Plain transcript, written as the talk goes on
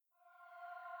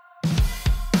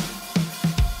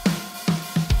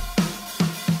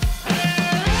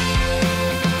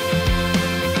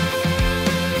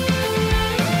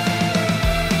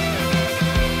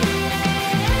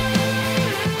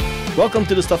welcome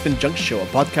to the Stuff and Junk Show, a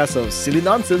podcast of silly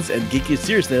nonsense and geeky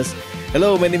seriousness.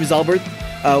 Hello, my name is Albert.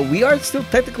 We are still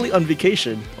technically on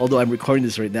vacation, although I'm recording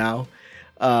this right now.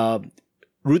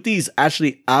 Ruti is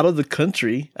actually out of the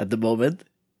country at the moment,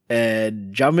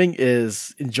 and Jaming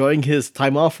is enjoying his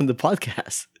time off from the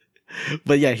podcast.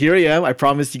 But yeah, here I am. I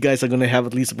promised you guys I'm going to have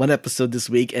at least one episode this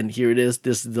week, and here it is.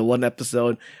 This is the one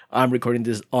episode. I'm recording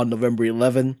this on November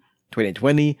 11,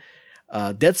 2020.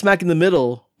 Dead smack in the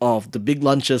middle of the big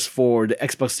launches for the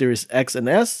Xbox Series X and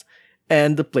S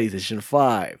and the PlayStation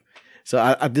 5. So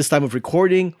at this time of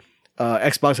recording,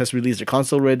 Xbox has released their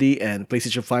console already, and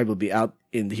PlayStation 5 will be out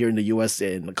here in the US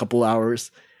in a couple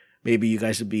hours. Maybe you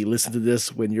guys will be listening to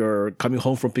this when you're coming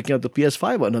home from picking up the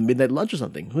PS5 on a midnight lunch or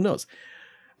something. Who knows?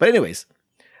 But anyways,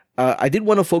 I did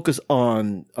want to focus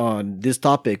on this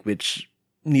topic, which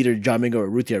neither Jaming or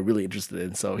Ruti are really interested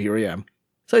in. So here I am.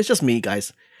 So it's just me,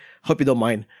 guys. Hope you don't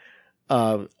mind.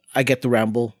 I get to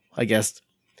ramble, I guess.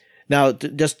 Now,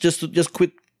 just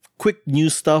quick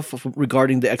news stuff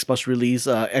regarding the Xbox release.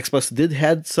 Xbox did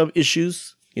had some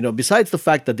issues. Besides the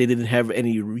fact that they didn't have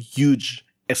any huge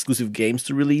exclusive games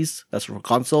to release. That's for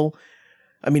console.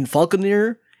 I mean,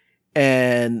 Falconeer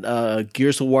and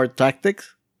Gears of War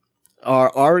Tactics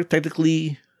are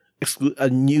technically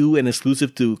new and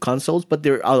exclusive to consoles, but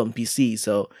they're out on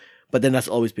PC. But then that's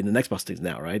always been the Xbox things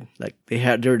now, right? Like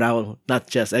they're now not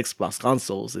just Xbox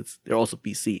consoles; they're also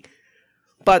PC.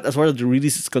 But as far as the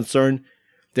release is concerned,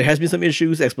 there has been some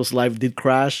issues. Xbox Live did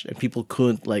crash, and people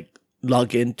couldn't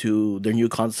log into their new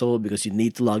console because you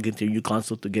need to log into your new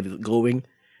console to get it going.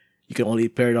 You can only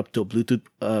pair it up to a Bluetooth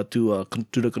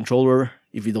to the controller.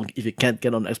 If you can't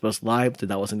get on Xbox Live, then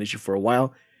that was an issue for a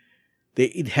while.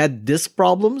 It had disk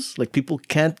problems, like people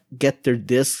can't get their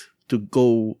disc to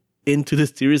go into the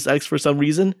Series X for some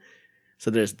reason. So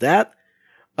there's that.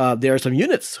 There are some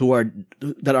units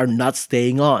that are not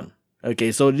staying on.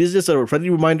 Okay, so this is just a friendly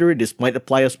reminder. This might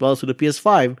apply as well to the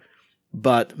PS5,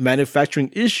 but manufacturing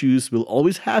issues will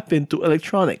always happen to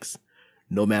electronics,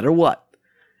 no matter what.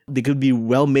 They could be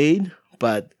well made,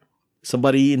 but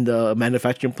somebody in the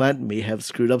manufacturing plant may have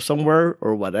screwed up somewhere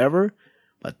or whatever.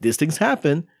 But these things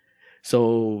happen.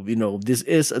 So, this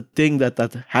is a thing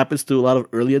that happens to a lot of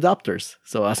early adopters.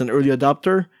 So as an early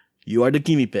adopter, you are the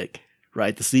guinea pig,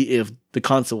 right? To see if the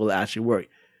console will actually work.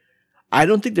 I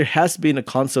don't think there has been a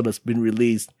console that's been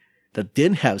released that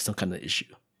didn't have some kind of issue.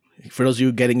 For those of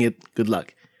you getting it, good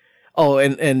luck. Oh,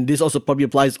 and this also probably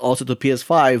applies also to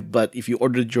PS5, but if you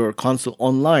ordered your console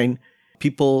online,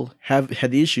 people have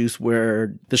had issues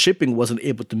where the shipping wasn't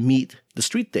able to meet the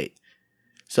street date.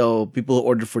 So people who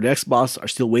ordered for the Xbox are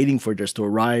still waiting for theirs to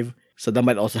arrive. So that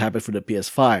might also happen for the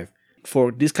PS5. For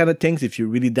these kind of things, if you're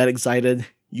really that excited,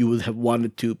 you would have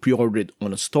wanted to pre-order it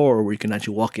on a store where you can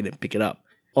actually walk in and pick it up.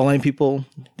 Online people,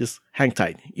 just hang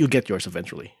tight. You'll get yours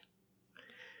eventually.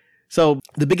 So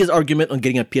the biggest argument on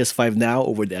getting a PS5 now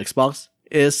over the Xbox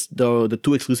is the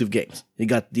two exclusive games. You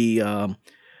got the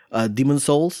Demon's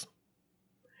Souls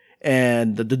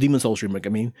and the Demon's Souls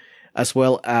remake, as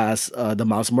well as the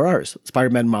Miles Morales,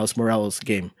 Spider-Man Miles Morales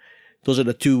game. Those are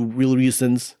the two real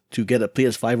reasons to get a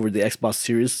PS5 over the Xbox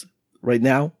Series right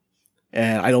now.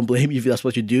 And I don't blame you if that's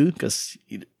what you do, because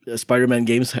Spider-Man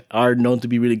games are known to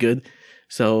be really good.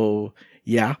 So,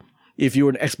 yeah, if you're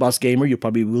an Xbox gamer, you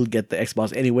probably will get the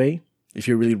Xbox anyway. If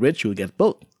you're really rich, you'll get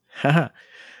both.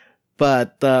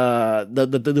 But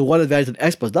the one advantage that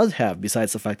Xbox does have,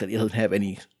 besides the fact that it doesn't have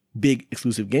any big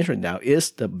exclusive games right now,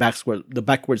 is the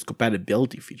backwards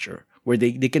compatibility feature, where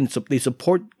they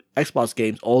support Xbox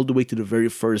games all the way to the very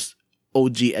first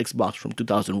OG Xbox from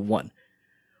 2001.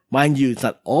 Mind you, it's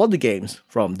not all the games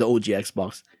from the OG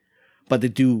Xbox, but they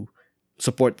do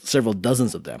support several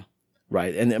dozens of them,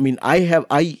 right? And I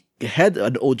had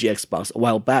an OG Xbox a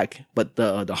while back, but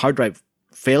the hard drive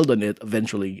failed on it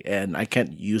eventually, and I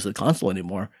can't use the console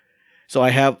anymore. So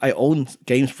I own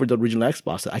games for the original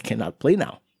Xbox that I cannot play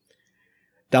now.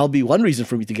 That'll be one reason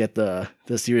for me to get the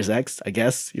Series X, I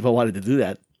guess, if I wanted to do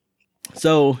that.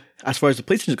 So, as far as the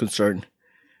PlayStation is concerned,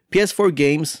 PS4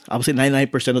 games, I would say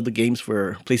 99% of the games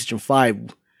for PlayStation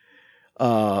 5,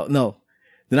 the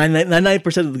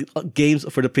 99% of the games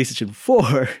for the PlayStation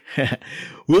 4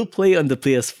 will play on the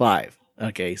PS5.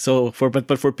 Okay, so for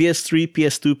PS3,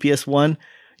 PS2, PS1,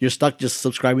 you're stuck just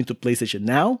subscribing to PlayStation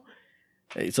Now.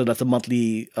 So that's a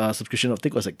monthly subscription. I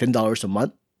think it was like $10 a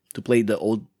month to play the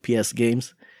old PS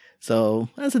games. So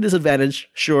that's a disadvantage,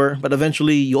 sure. But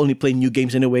eventually you only play new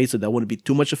games anyway, so that wouldn't be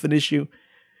too much of an issue.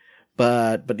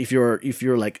 But if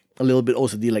you're like a little bit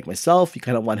OCD like myself, you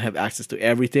kind of want to have access to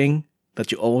everything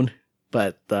that you own.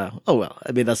 But oh well,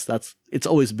 that's it's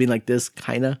always been like this,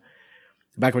 kind of.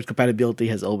 Backwards compatibility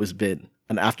has always been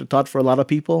an afterthought for a lot of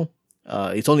people.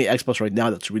 It's only Xbox right now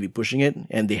that's really pushing it,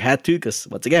 and they had to because,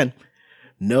 once again,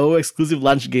 no exclusive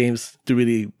launch games to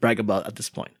really brag about at this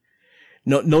point.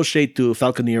 No shade to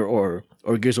Falconeer or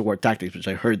Gears of War Tactics, which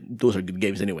I heard those are good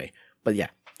games anyway. But yeah.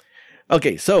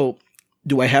 Okay, so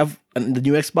do I have the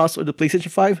new Xbox or the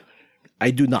PlayStation 5?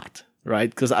 I do not, right?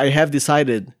 Because I have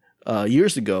decided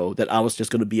years ago that I was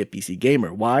just going to be a PC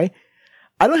gamer. Why?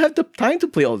 I don't have the time to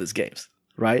play all these games,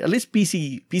 right? At least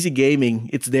PC gaming,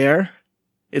 it's there.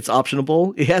 It's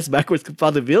optionable. It has backwards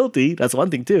compatibility. That's one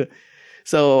thing too.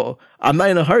 So I'm not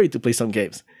in a hurry to play some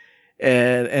games.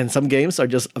 And some games are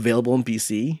just available on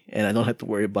PC, and I don't have to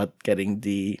worry about getting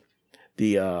the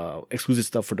exclusive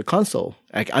stuff for the console.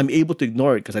 I'm able to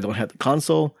ignore it because I don't have the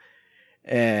console,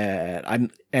 and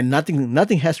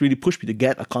nothing has really pushed me to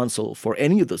get a console for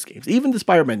any of those games. Even the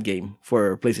Spider-Man game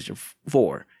for PlayStation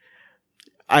 4.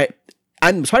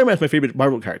 Spider-Man is my favorite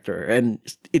Marvel character, and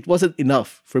it wasn't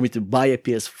enough for me to buy a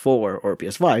PS4 or a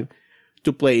PS5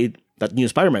 to play that new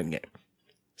Spider-Man game.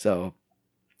 So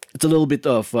it's a little bit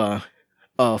of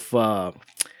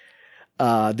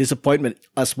disappointment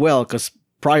as well, because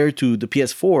prior to the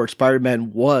PS4,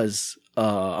 Spider-Man was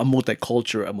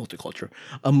multicultural.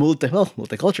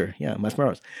 Yeah, Miles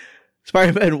Morales.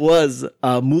 Spider-Man was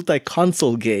a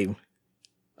multi-console game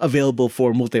available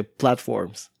for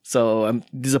multi-platforms. So I'm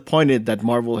disappointed that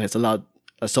Marvel has allowed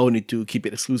Sony to keep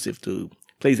it exclusive to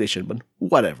PlayStation, but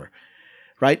whatever,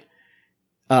 right?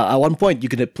 At one point, you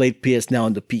could have played PS Now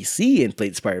on the PC and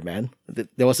played Spider-Man.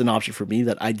 There was an option for me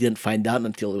that I didn't find out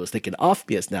until it was taken off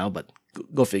PS Now, but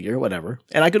go figure, whatever.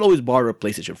 And I could always borrow a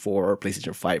PlayStation 4 or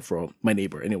PlayStation 5 from my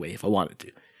neighbor anyway if I wanted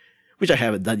to, which I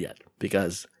haven't done yet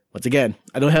because, once again,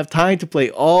 I don't have time to play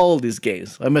all these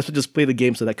games. I might as well just play the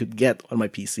games that I could get on my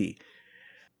PC.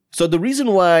 So the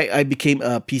reason why I became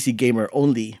a PC gamer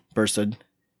only person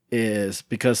is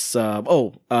because,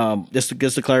 just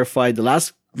to clarify, the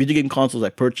last video game consoles I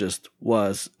purchased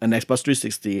was an Xbox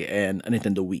 360 and a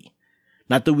Nintendo Wii.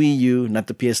 Not the Wii U, not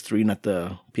the PS3, not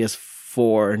the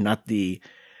PS4, not the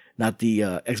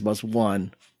Xbox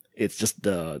One. It's just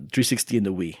the 360 and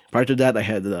the Wii. Prior to that, I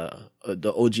had the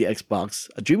OG Xbox,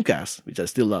 a Dreamcast, which I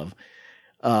still love.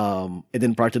 And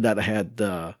then prior to that, I had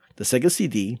the Sega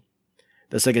CD,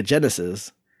 the Sega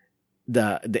Genesis,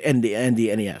 the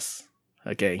NES.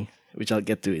 Okay, which I'll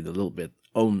get to in a little bit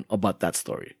about that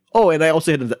story. Oh, and I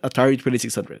also had an Atari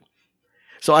 2600.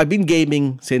 So I've been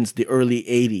gaming since the early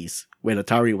 80s when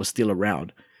Atari was still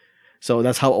around. So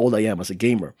that's how old I am as a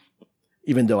gamer,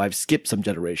 even though I've skipped some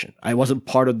generation. I wasn't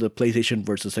part of the PlayStation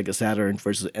versus Sega Saturn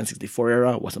versus N64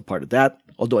 era. I wasn't part of that.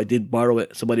 Although I did borrow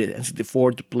somebody at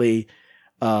N64 to play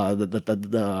the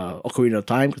Ocarina of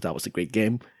Time, because that was a great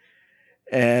game.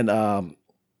 And,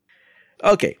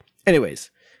 okay.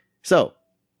 Anyways, so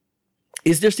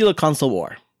is there still a console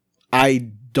war? I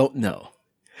don't know.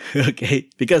 Okay,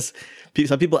 because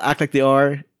some people act like they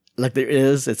are, like there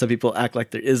is, and some people act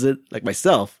like there isn't, like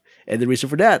myself. And the reason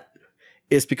for that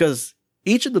is because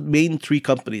each of the main three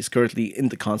companies currently in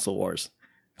the console wars,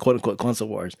 quote unquote console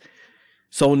wars,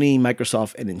 Sony,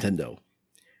 Microsoft, and Nintendo,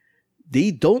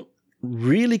 they don't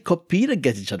really compete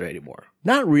against each other anymore.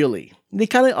 Not really. They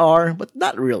kind of are, but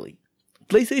not really.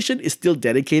 PlayStation is still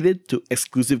dedicated to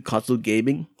exclusive console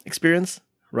gaming experience,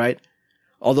 right?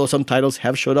 Although some titles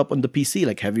have showed up on the PC,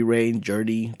 like Heavy Rain,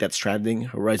 Journey, Death Stranding,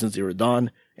 Horizon Zero Dawn,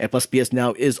 and plus PS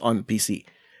Now is on PC,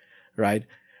 right?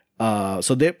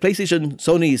 So their PlayStation,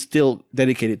 Sony is still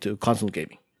dedicated to console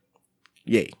gaming.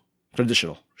 Yay.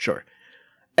 Traditional, sure.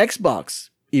 Xbox,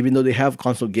 even though they have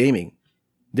console gaming,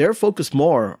 they're focused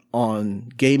more on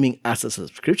gaming as a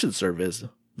subscription service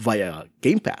via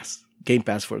Game Pass. Game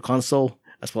Pass for console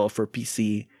as well for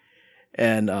PC.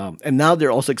 And now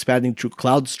they're also expanding through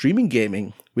cloud streaming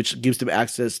gaming, which gives them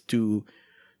access to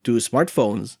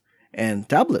smartphones and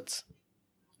tablets,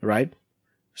 right?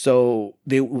 So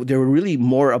they were really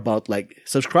more about like,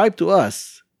 subscribe to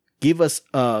us, give us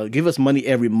money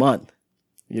every month,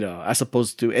 as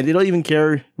opposed to, and they don't even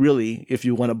care really if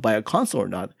you want to buy a console or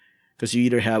not, because you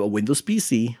either have a Windows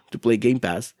PC to play Game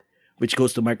Pass, which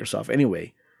goes to Microsoft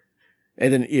anyway.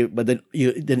 And then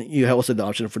you have also the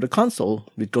option for the console,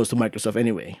 which goes to Microsoft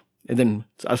anyway. And then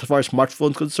as far as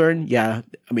smartphones concerned, yeah,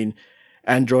 I mean,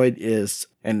 Android is,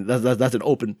 and that's an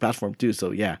open platform too.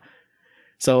 So yeah,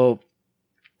 so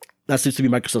that seems to be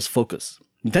Microsoft's focus.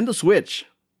 Nintendo Switch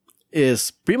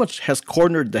is pretty much has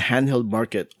cornered the handheld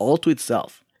market all to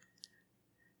itself.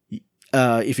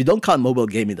 If you don't count mobile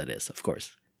gaming, that is, of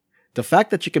course. The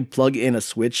fact that you can plug in a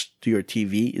Switch to your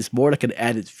TV is more like an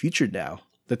added feature now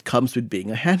that comes with being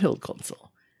a handheld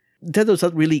console. Nintendo's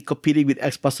not really competing with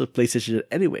Xbox or PlayStation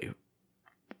anyway.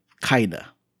 Kinda.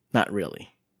 Not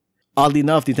really. Oddly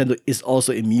enough, Nintendo is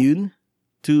also immune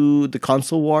to the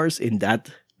console wars in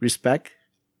that respect,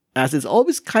 as it's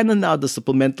always kind of now the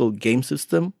supplemental game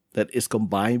system that is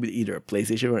combined with either a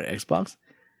PlayStation or an Xbox.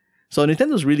 So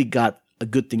Nintendo's really got a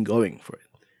good thing going for it.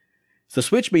 The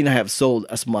Switch may not have sold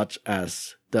as much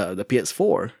as the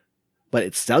PS4, but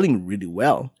it's selling really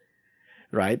well,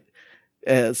 right?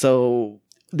 So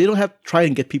they don't have to try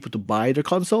and get people to buy their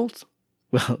consoles,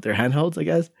 well, their handhelds, I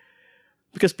guess,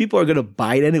 because people are going to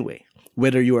buy it anyway,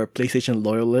 whether you are a PlayStation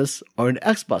loyalist or an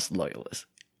Xbox loyalist.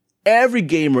 Every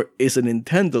gamer is a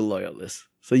Nintendo loyalist,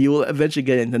 so you will eventually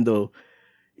get a Nintendo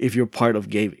if you're part of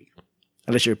gaming,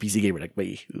 unless you're a PC gamer like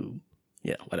me, who,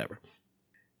 whatever.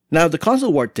 Now, the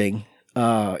console war thing,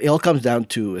 it all comes down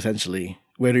to essentially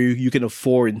whether you can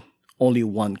afford only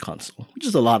one console, which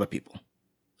is a lot of people,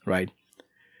 right?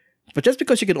 But just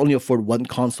because you can only afford one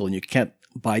console and you can't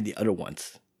buy the other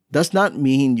ones, does not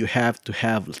mean you have to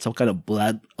have some kind of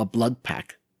blood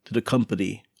pact to the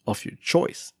company of your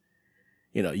choice.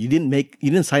 You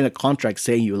didn't sign a contract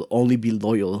saying you will only be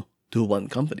loyal to one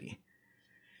company.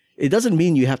 It doesn't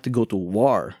mean you have to go to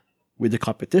war with the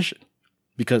competition,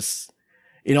 because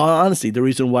in all honesty, the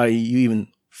reason why you even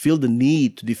feel the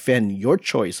need to defend your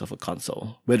choice of a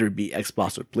console, whether it be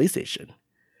Xbox or PlayStation,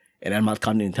 and I'm not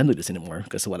counting Nintendo this anymore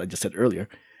because of what I just said earlier,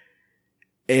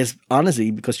 is honestly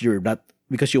because you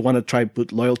want to try and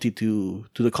put loyalty to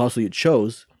the console you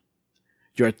chose.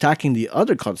 You're attacking the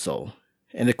other console,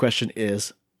 and the question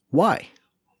is, why?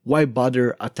 Why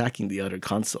bother attacking the other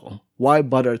console? Why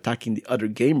bother attacking the other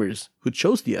gamers who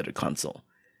chose the other console?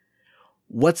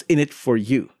 What's in it for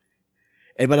you?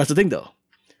 But that's the thing though.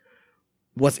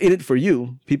 What's in it for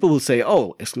you? People will say,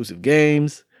 oh, exclusive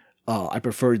games. I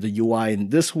prefer the UI in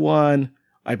this one.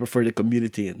 I prefer the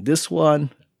community in this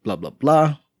one. Blah, blah,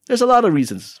 blah. There's a lot of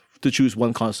reasons to choose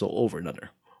one console over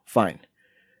another. Fine.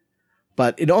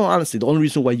 But in all honesty, the only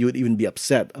reason why you would even be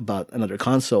upset about another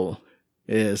console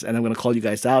is, and I'm going to call you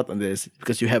guys out on this,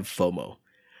 because you have FOMO.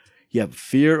 You have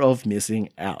fear of missing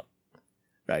out.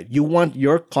 Right? You want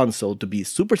your console to be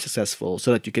super successful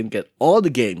so that you can get all the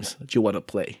games that you want to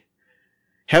play.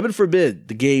 Heaven forbid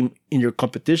the game in your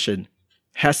competition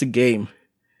has a game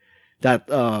that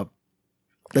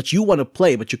you want to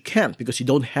play, but you can't because you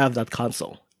don't have that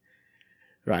console.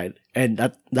 Right? And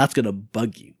that's going to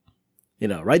bug you.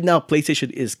 Right now,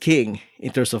 PlayStation is king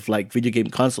in terms of like video game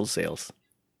console sales.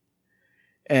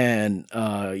 And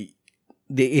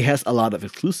it has a lot of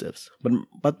exclusives.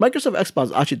 But Microsoft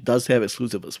Xbox actually does have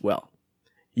exclusive as well.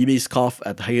 You may scoff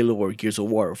at Halo or Gears of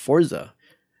War or Forza,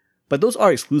 but those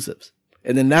are exclusives.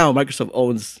 And then now Microsoft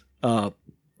owns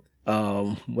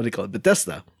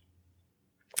Bethesda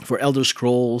for Elder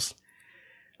Scrolls,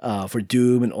 for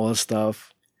Doom and all that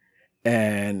stuff.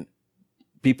 And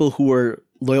people who are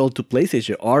loyal to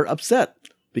PlayStation are upset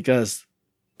because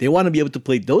they want to be able to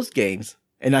play those games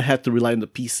and not have to rely on the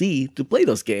PC to play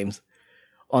those games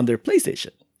on their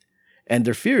PlayStation. And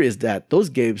their fear is that those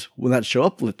games will not show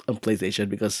up on PlayStation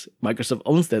because Microsoft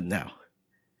owns them now.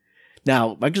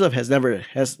 Now, Microsoft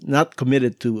has not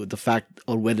committed to the fact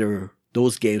on whether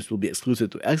those games will be exclusive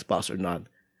to Xbox or not.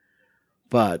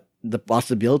 But the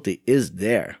possibility is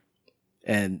there.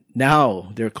 And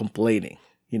now they're complaining.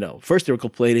 First they were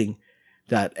complaining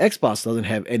that Xbox doesn't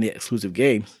have any exclusive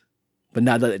games. But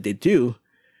now that they do,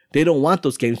 they don't want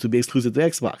those games to be exclusive to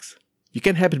Xbox. You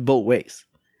can't have it both ways.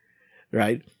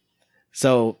 Right?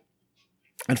 So,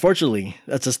 unfortunately,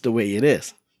 that's just the way it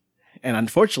is. And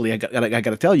unfortunately, I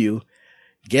gotta tell you,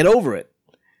 get over it.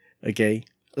 Okay?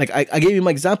 Like, I gave you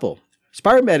my example.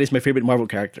 Spider-Man is my favorite Marvel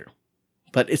character.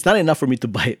 But it's not enough for me to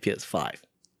buy a PS5.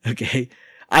 Okay?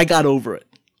 I got over it.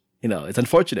 It's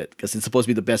unfortunate because it's supposed to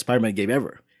be the best Spider-Man game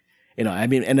ever. And I've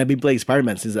been playing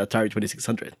Spider-Man since the Atari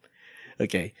 2600.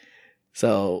 Okay?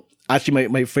 So, actually,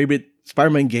 my favorite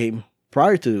Spider-Man game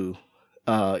prior to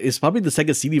is probably the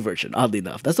Sega CD version, oddly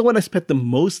enough. That's the one I spent the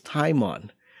most time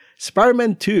on.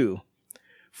 Spider-Man 2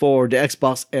 for the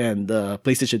Xbox and the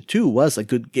PlayStation 2 was a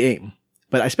good game.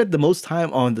 But I spent the most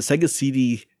time on the Sega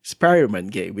CD Spider-Man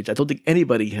game, which I don't think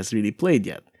anybody has really played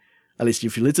yet. At least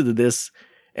if you listen to this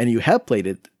and you have played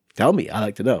it, tell me. I'd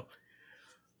like to know.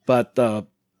 But,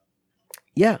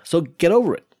 so get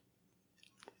over it.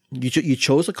 You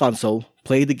chose a console,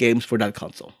 play the games for that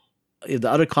console. If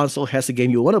the other console has a game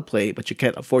you want to play, but you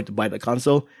can't afford to buy the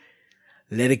console,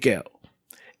 let it go.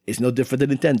 It's no different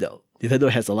than Nintendo. Nintendo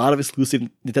has a lot of exclusive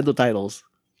Nintendo titles.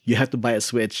 You have to buy a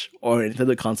Switch or a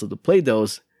Nintendo console to play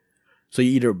those. So you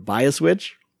either buy a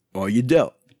Switch or you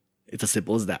don't. It's as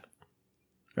simple as that.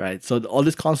 Right? So all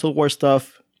this console war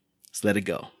stuff, just let it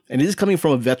go. And this is coming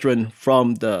from a veteran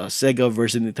from the Sega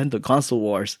versus Nintendo console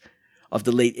wars of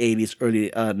the late 80s,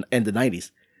 early and the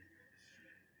 90s.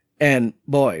 And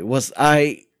boy, was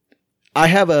I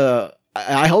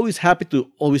always happy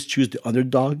to always choose the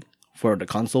underdog for the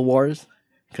console wars,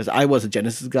 because I was a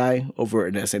Genesis guy over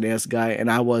an SNES guy,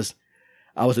 and I was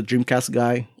a Dreamcast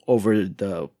guy over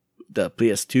the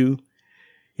PS2.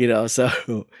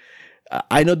 So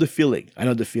I know the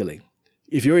feeling.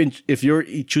 If you're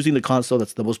choosing the console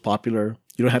that's the most popular,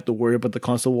 you don't have to worry about the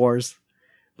console wars.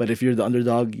 But if you're the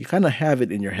underdog, you kind of have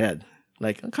it in your head.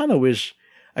 Like, I kind of wish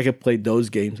I could play those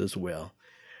games as well.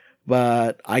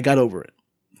 But I got over it,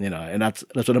 and that's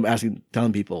what I'm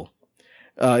telling people.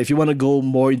 If you want to go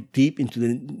more deep into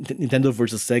the Nintendo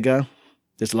versus Sega,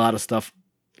 there's a lot of stuff,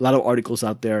 a lot of articles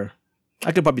out there.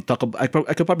 I could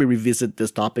probably revisit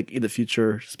this topic in the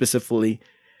future, specifically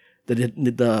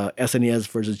the SNES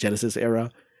versus Genesis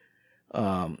era,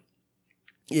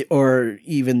 or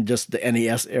even just the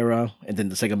NES era, and then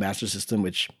the Sega Master System,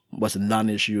 which was a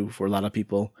non-issue for a lot of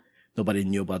people. Nobody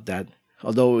knew about that.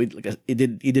 Although it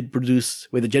did produce,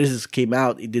 when the Genesis came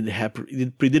out, it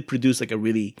did produce like a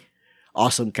really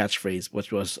awesome catchphrase,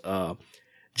 which was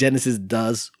Genesis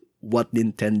does what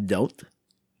Nintendo don't,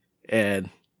 and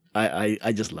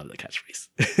I just love the catchphrase.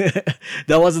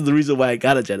 That wasn't the reason why I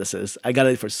got a Genesis. I got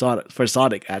it for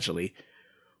Sonic actually,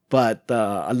 but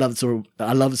I love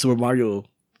Super Mario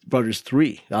Brothers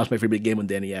 3. That was my favorite game on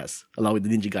the NES, along with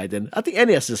the Ninja Gaiden. I think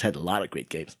NES just had a lot of great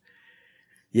games.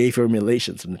 Yay for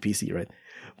emulations from the PC, right?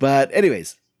 But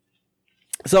anyways,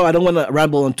 so I don't want to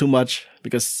ramble on too much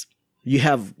because you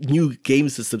have new game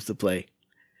systems to play.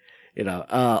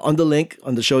 On the link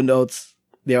on the show notes,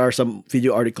 there are some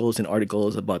video articles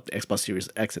about the Xbox Series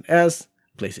X and S,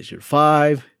 PlayStation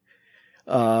 5,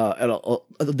 and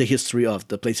the history of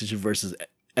the PlayStation versus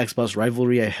Xbox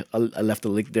rivalry. I left a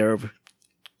link there.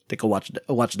 Take a watch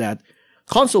that.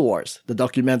 Console Wars, the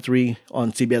documentary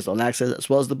on CBS All Access, as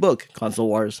well as the book Console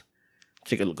Wars.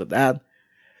 Take a look at that.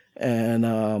 And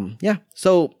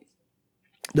so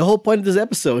the whole point of this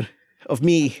episode of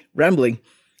me rambling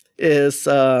is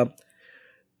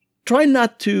try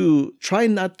not to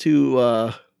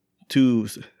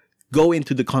go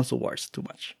into the console wars too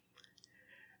much,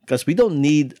 because we don't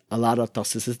need a lot of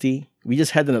toxicity. We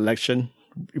just had an election,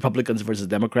 Republicans versus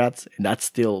Democrats, and that's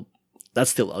still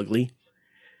ugly.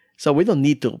 So we don't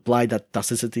need to apply that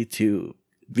toxicity to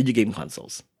video game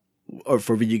consoles or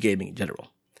for video gaming in general.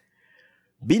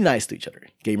 Be nice to each other,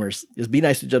 gamers. Just be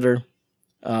nice to each other.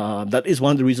 That is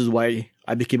one of the reasons why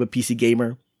I became a PC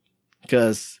gamer,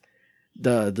 because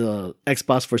the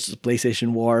Xbox versus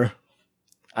PlayStation war,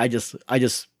 I just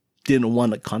didn't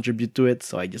want to contribute to it,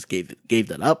 so I just gave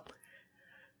that up.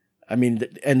 I mean,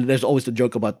 and there's always the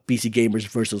joke about PC gamers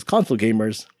versus console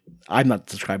gamers. I'm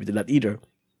not subscribing to that either,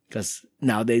 because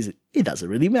nowadays it doesn't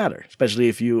really matter, especially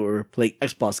if you are playing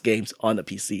Xbox games on a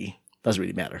PC. Doesn't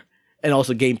really matter. And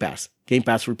also Game Pass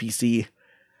for PC,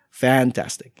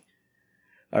 fantastic.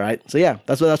 All right, so yeah,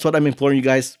 that's what I'm imploring you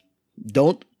guys.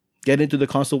 Don't get into the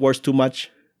console wars too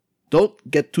much. Don't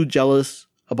get too jealous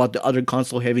about the other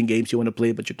console-heavy games you want to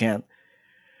play but you can't.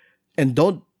 And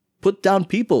don't put down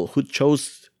people who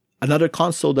chose another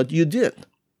console that you didn't.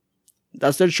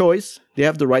 That's their choice. They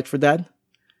have the right for that.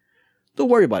 Don't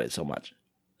worry about it so much.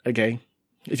 Okay?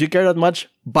 If you care that much,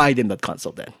 buy them that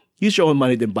console then. Use your own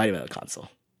money, then buy them that console.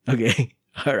 Okay?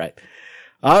 All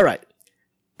right.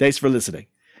 Thanks for listening.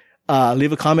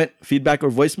 Leave a comment, feedback, or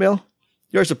voicemail.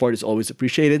 Your support is always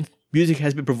appreciated. Music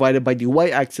has been provided by the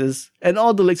Y-Axis, and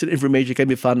all the links and information can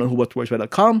be found on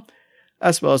whowhatworkswhy.com,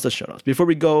 as well as the show notes. Before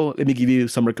we go, let me give you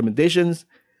some recommendations.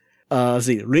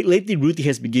 Lately, Ruthie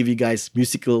has been giving you guys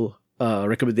musical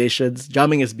recommendations.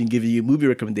 Jamming has been giving you movie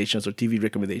recommendations or TV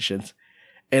recommendations,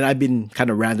 and I've been kind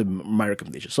of random in my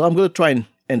recommendations. So I'm going to try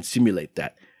and simulate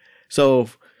that. So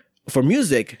for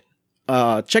music,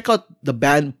 check out the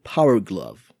band Power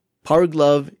Glove. Power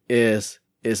Glove is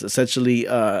essentially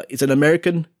it's an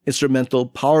American instrumental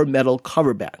power metal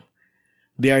cover band.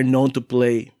 They are known to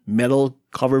play metal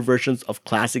cover versions of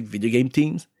classic video game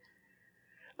themes.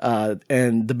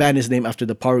 And the band is named after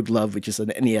the Power Glove, which is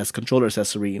an NES controller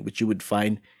accessory, which you would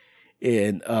find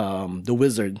in The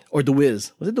Wizard or The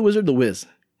Wiz. Was it The Wizard or The Wiz?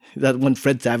 That one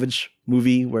Fred Savage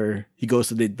movie where he goes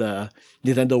to the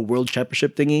Nintendo World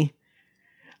Championship thingy.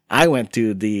 I went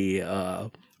to the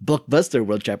Blockbuster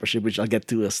World Championship, which I'll get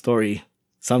to a story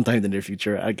sometime in the near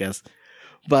future, I guess.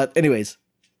 But anyways,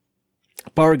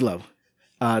 Power Glove.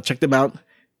 Check them out.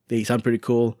 They sound pretty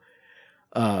cool.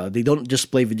 They don't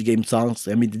just play video game songs.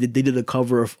 I mean, they did a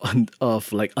cover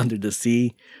of like Under the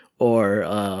Sea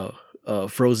or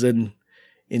Frozen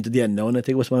Into the Unknown, I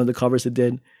think was one of the covers they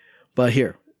did. But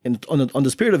here, And on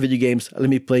the spirit of video games, let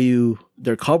me play you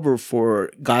their cover for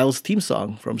Guile's theme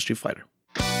song from Street Fighter.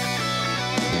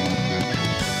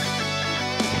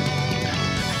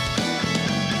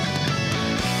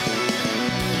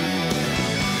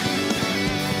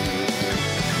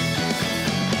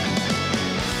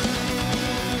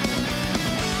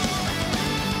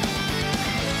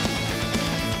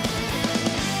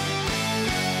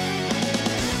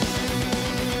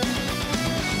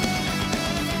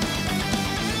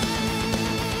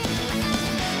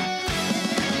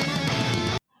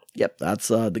 Yep, that's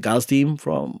the Guile's theme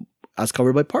as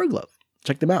covered by Power Glove.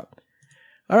 Check them out.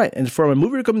 All right, and for my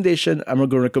movie recommendation, I'm going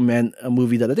to recommend a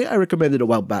movie that I think I recommended a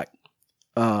while back.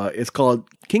 It's called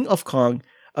King of Kong,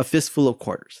 A Fistful of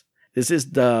Quarters. This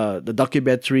is the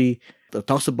documentary that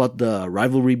talks about the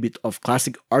rivalry of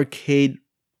classic arcade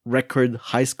record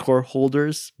high score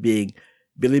holders being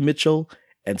Billy Mitchell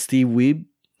and Steve Wiebe.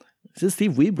 Is it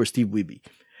Steve Wiebe or Steve Wiebe?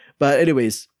 But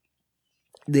anyways,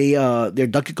 they're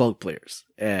Donkey Kong players,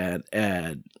 and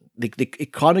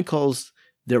it chronicles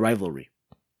their rivalry.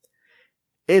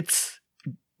 It's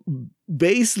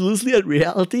based loosely on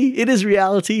reality. It is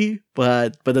reality,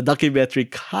 but the documentary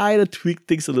kind of tweaked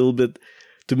things a little bit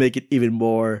to make it even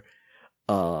more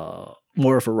of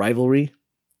a rivalry.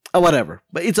 Whatever,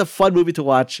 but it's a fun movie to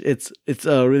watch. It's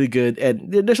really good,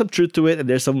 and there's some truth to it, and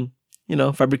there's some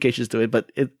fabrications to it,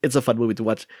 but it's a fun movie to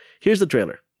watch. Here's the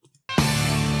trailer.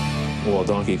 Well,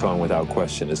 Donkey Kong, without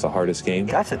question, is the hardest game.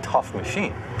 That's a tough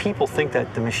machine. People think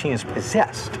that the machine is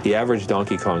possessed. The average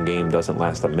Donkey Kong game doesn't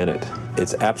last a minute.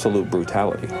 It's absolute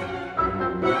brutality.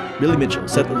 Billy Mitchell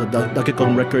set the Donkey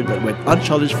Kong record that went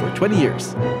unchallenged for 20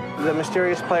 years. The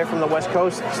mysterious player from the West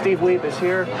Coast, Steve Wiebe, is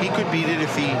here. He could beat it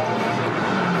if he'd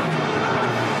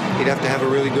have to have a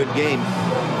really good game.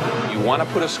 You want to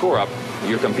put a score up,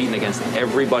 you're competing against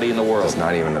everybody in the world. It's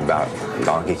not even about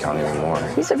Donkey Kong anymore.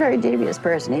 He's a very devious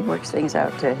person. He works things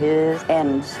out to his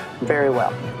ends very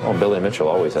well. Well, Billy Mitchell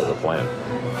always has a plan.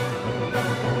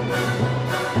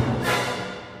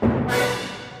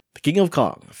 The King of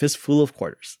Kong, A Fistful of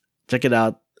Quarters. Check it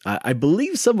out. I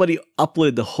believe somebody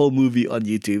uploaded the whole movie on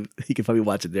YouTube. You can probably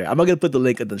watch it there. I'm not going to put the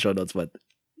link in the show notes, but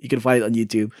you can find it on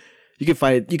YouTube. You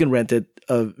can rent it,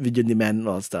 video on demand and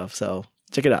all that stuff. So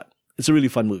check it out. It's a really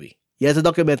fun movie. Yeah, it's a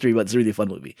documentary, but it's a really fun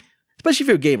movie. Especially if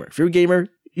you're a gamer. If you're a gamer,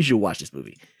 you should watch this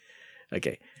movie.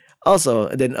 Okay. Also,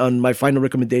 and then on my final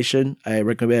recommendation, I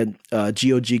recommend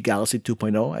GOG Galaxy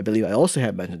 2.0. I believe I also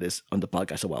have mentioned this on the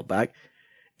podcast a while back.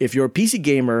 If you're a PC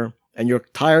gamer and you're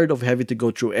tired of having to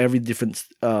go through every different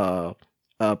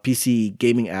PC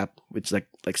gaming app, which is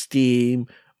like Steam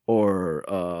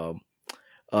or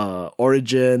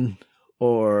Origin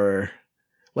or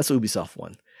what's the Ubisoft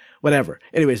one? Whatever.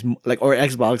 Anyways, or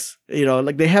Xbox,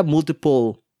 they have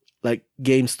multiple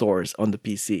game stores on the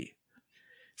PC.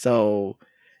 So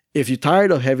if you're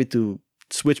tired of having to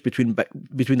switch between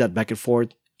that back and forth,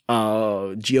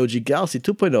 GOG Galaxy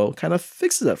 2.0 kind of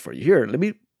fixes that for you. Here, let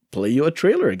me play you a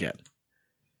trailer again.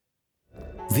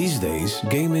 These days,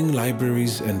 gaming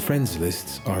libraries and friends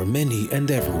lists are many and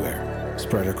everywhere,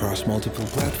 spread across multiple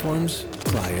platforms,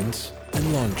 clients,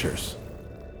 and launchers.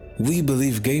 We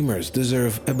believe gamers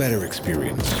deserve a better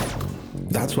experience.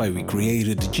 That's why we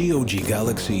created GOG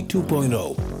Galaxy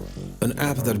 2.0, an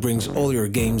app that brings all your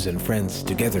games and friends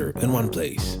together in one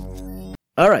place.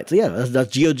 All right, so yeah,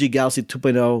 that's GOG Galaxy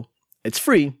 2.0. It's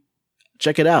free.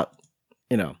 Check it out.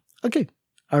 Okay,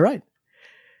 all right.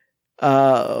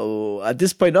 At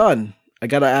this point on, I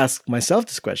gotta ask myself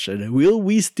this question: will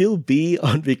we still be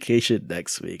on vacation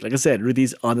next week? Like I said,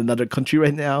 Rudy's on another country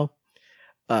right now.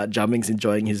 Jaming's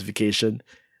enjoying his vacation.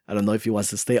 I don't know if he wants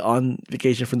to stay on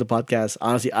vacation from the podcast.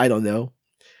 Honestly, I don't know.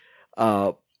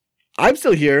 I'm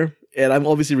still here, and I'm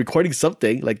obviously recording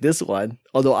something like this one.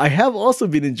 Although I have also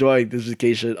been enjoying this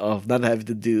vacation of not having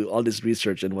to do all this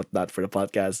research and whatnot for the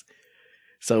podcast.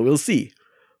 So we'll see.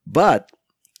 But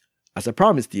as I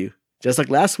promised you, just like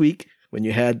last week when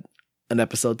you had an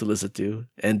episode to listen to,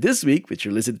 and this week, which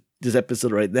you're listening to this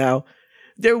episode right now,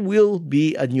 there will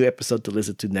be a new episode to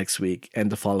listen to next week and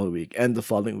the following week and the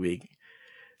following week.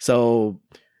 So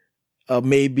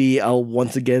maybe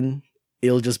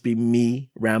it'll just be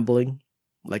me rambling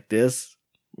like this,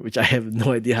 which I have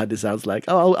no idea how this sounds like.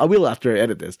 I will after I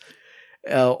edit this.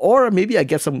 Or maybe I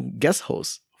get some guest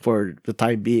hosts for the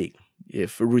time being,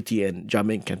 if Ruti and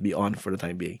Jaming can be on for the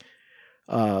time being.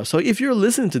 So if you're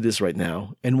listening to this right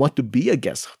now and want to be a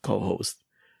guest co-host,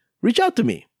 reach out to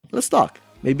me. Let's talk.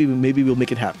 Maybe we'll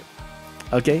make it happen.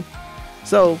 Okay?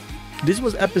 So this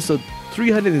was episode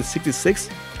 366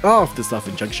 of the Stuff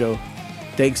and Junk Show.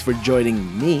 Thanks for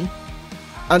joining me.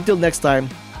 Until next time,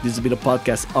 this has been a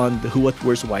podcast on the Who What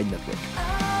Where's Why Network.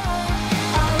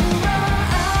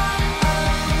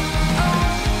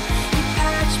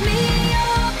 me.